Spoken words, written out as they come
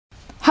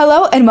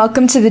Hello and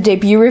welcome to the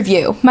debut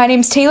review. My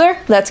name's Taylor,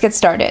 let's get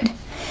started.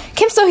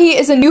 Kim SOHEE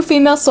is a new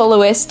female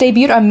soloist,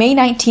 debuted on May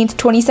 19th,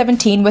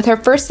 2017 with her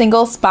first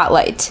single,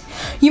 Spotlight.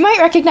 You might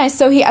recognize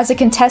SOHEE as a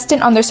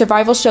contestant on their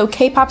survival show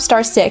K-Pop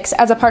Star 6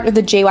 as a part of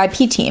the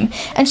JYP team,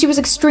 and she was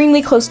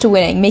extremely close to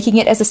winning, making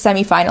it as a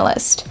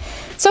semi-finalist.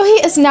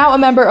 SOHEE is now a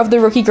member of the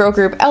rookie girl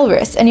group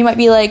Elris, and you might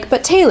be like,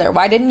 but Taylor,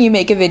 why didn't you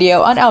make a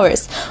video on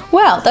Elris?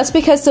 Well, that's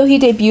because SOHEE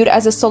debuted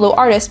as a solo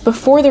artist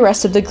before the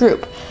rest of the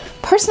group.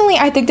 Personally,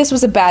 I think this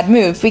was a bad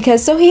move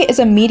because SOHEE is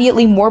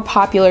immediately more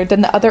popular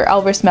than the other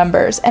Elris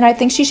members, and I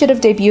think she should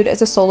have debuted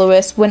as a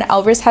soloist when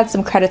Elris had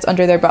some credits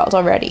under their belt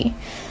already.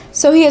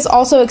 SOHEE has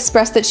also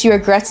expressed that she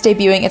regrets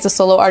debuting as a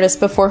solo artist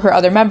before her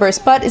other members,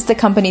 but it's the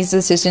company's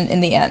decision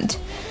in the end.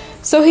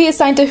 SOHEE is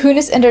signed to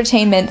Hunis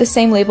Entertainment, the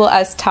same label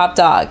as Top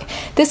Dog.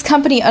 This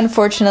company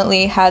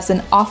unfortunately has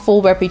an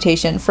awful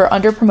reputation for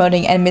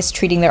underpromoting and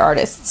mistreating their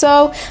artists,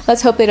 so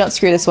let's hope they don't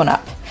screw this one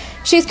up.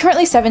 She is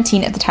currently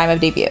 17 at the time of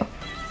debut.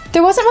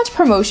 There wasn't much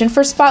promotion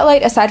for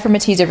Spotlight aside from a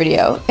teaser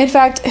video. In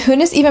fact,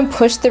 Hunis even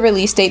pushed the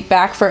release date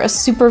back for a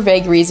super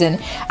vague reason.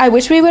 I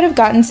wish we would have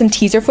gotten some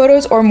teaser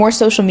photos or more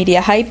social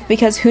media hype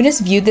because Hunis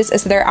viewed this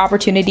as their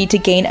opportunity to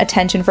gain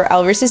attention for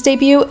Elris's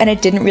debut, and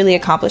it didn't really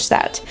accomplish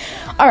that.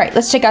 Alright,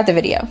 let's check out the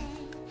video.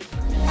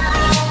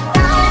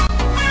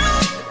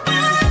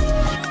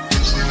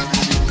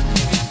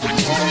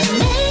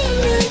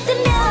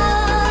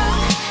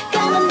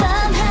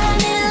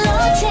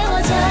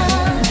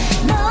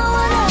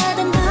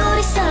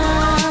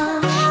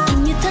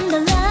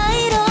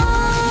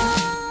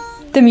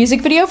 The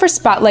music video for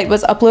Spotlight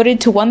was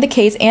uploaded to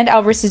OneTheK's and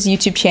Elris's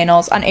YouTube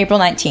channels on April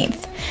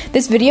 19th.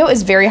 This video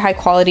is very high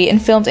quality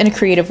and filmed in a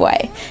creative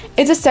way.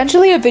 It's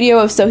essentially a video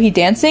of SOHEE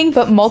dancing,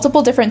 but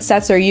multiple different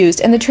sets are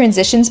used, and the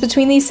transitions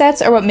between these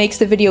sets are what makes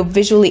the video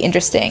visually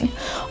interesting.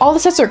 All the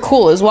sets are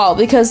cool as well,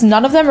 because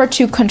none of them are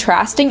too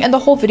contrasting, and the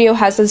whole video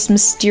has this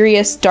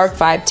mysterious, dark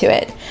vibe to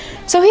it.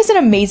 SOHEE's an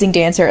amazing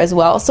dancer as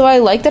well, so I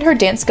like that her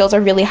dance skills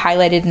are really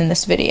highlighted in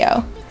this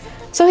video.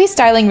 SOHEE's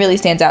styling really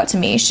stands out to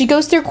me. She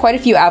goes through quite a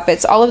few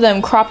outfits, all of them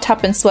crop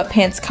top and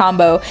sweatpants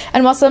combo,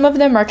 and while some of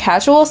them are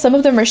casual, some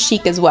of them are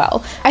chic as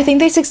well. I think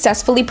they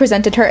successfully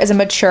presented her as a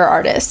mature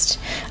artist.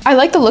 I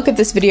like the look of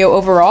this video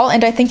overall,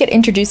 and I think it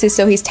introduces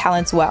SOHEE's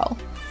talents well.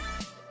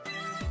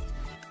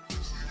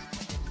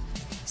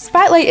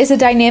 Spotlight is a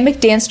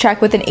dynamic dance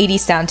track with an 80s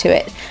sound to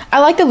it. I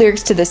like the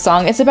lyrics to this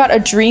song. It's about a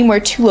dream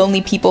where two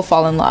lonely people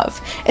fall in love.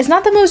 It's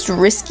not the most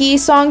risky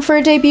song for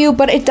a debut,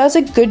 but it does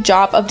a good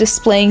job of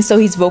displaying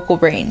SOHEE's vocal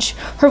range.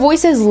 Her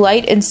voice is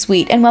light and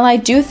sweet, and while I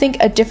do think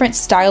a different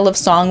style of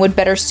song would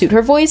better suit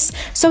her voice,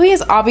 SOHEE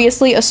is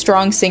obviously a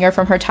strong singer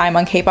from her time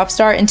on K-Pop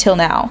Star until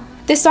now.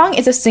 This song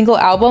is a single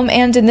album,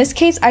 and in this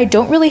case, I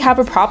don't really have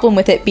a problem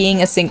with it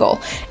being a single.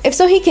 If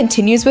SOHEE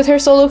continues with her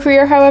solo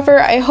career, however,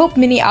 I hope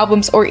mini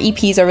albums or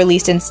EPs are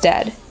released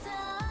instead.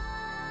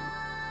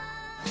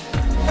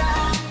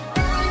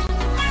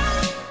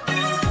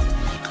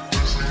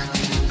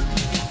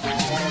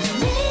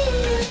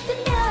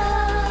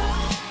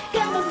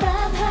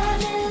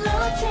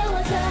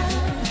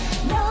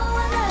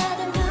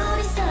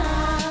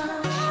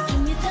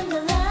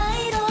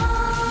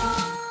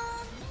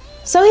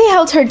 SOHEE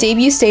held her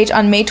debut stage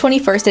on May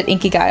 21st at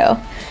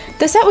Inkigayo.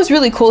 The set was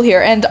really cool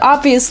here and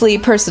obviously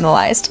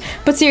personalized,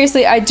 but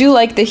seriously, I do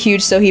like the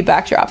huge SOHEE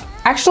backdrop.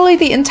 Actually,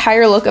 the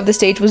entire look of the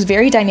stage was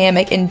very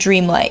dynamic and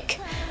dreamlike.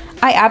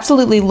 I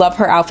absolutely love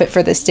her outfit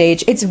for this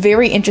stage. It's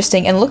very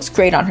interesting and looks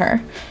great on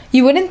her.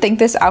 You wouldn't think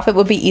this outfit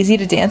would be easy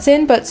to dance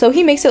in, but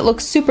SOHEE makes it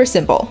look super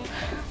simple.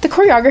 The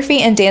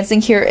choreography and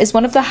dancing here is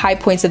one of the high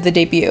points of the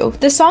debut.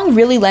 The song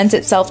really lends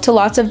itself to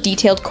lots of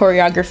detailed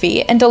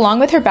choreography, and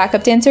along with her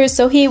backup dancers,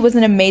 SOHEE was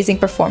an amazing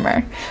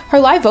performer. Her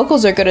live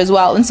vocals are good as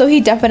well, and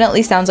SOHEE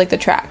definitely sounds like the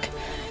track.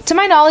 To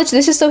my knowledge,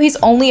 this is SOHEE's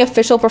only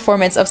official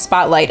performance of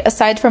Spotlight,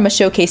 aside from a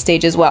showcase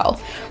stage as well.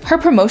 Her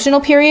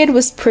promotional period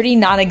was pretty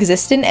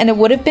non-existent, and it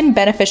would have been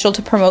beneficial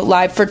to promote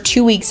live for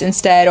 2 weeks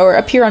instead, or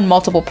appear on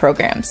multiple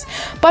programs.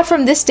 But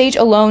from this stage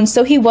alone,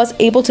 SOHEE was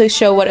able to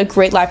show what a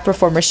great live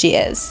performer she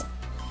is.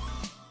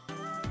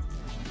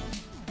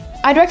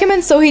 I'd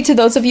recommend SOHEE to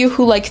those of you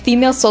who like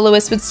female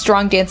soloists with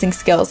strong dancing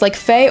skills, like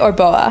Faye or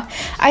Boa.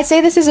 I'd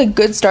say this is a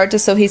good start to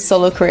SOHEE's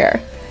solo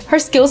career. Her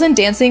skills in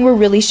dancing were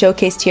really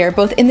showcased here,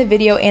 both in the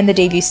video and the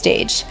debut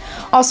stage.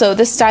 Also,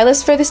 the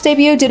stylist for this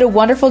debut did a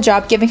wonderful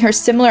job giving her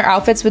similar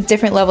outfits with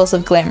different levels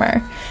of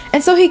glamour.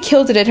 And SOHEE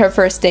killed it at her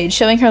first stage,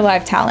 showing her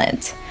live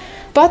talent.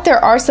 But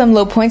there are some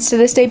low points to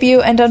this debut,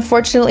 and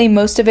unfortunately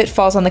most of it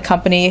falls on the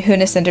company,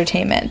 Hunis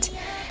Entertainment.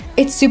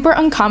 It's super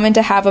uncommon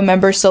to have a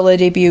member's solo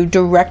debut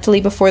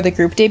directly before the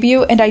group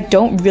debut, and I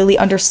don't really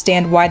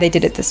understand why they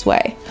did it this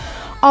way.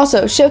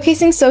 Also,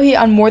 showcasing SOHEE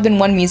on more than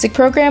one music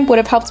program would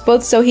have helped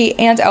both SOHEE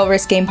and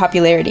Elris gain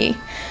popularity.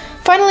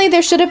 Finally,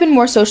 there should have been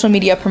more social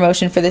media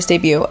promotion for this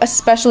debut,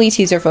 especially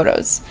teaser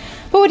photos.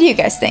 But what do you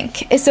guys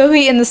think? Is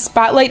SOHEE in the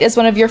spotlight as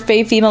one of your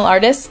fave female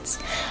artists?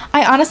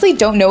 I honestly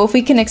don't know if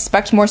we can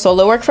expect more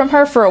solo work from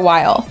her for a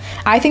while.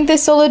 I think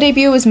this solo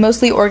debut was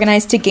mostly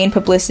organized to gain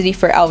publicity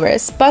for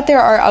Elris, but there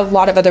are a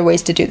lot of other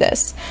ways to do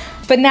this.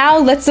 But now,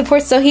 let's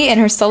support SOHEE in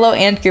her solo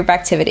and group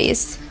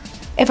activities.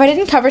 If I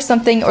didn't cover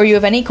something or you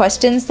have any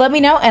questions, let me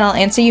know and I'll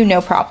answer you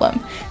no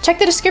problem. Check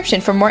the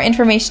description for more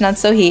information on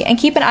SOHEE and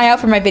keep an eye out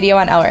for my video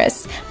on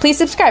Elris. Please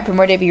subscribe for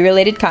more debut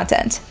related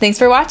content. Thanks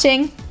for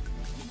watching!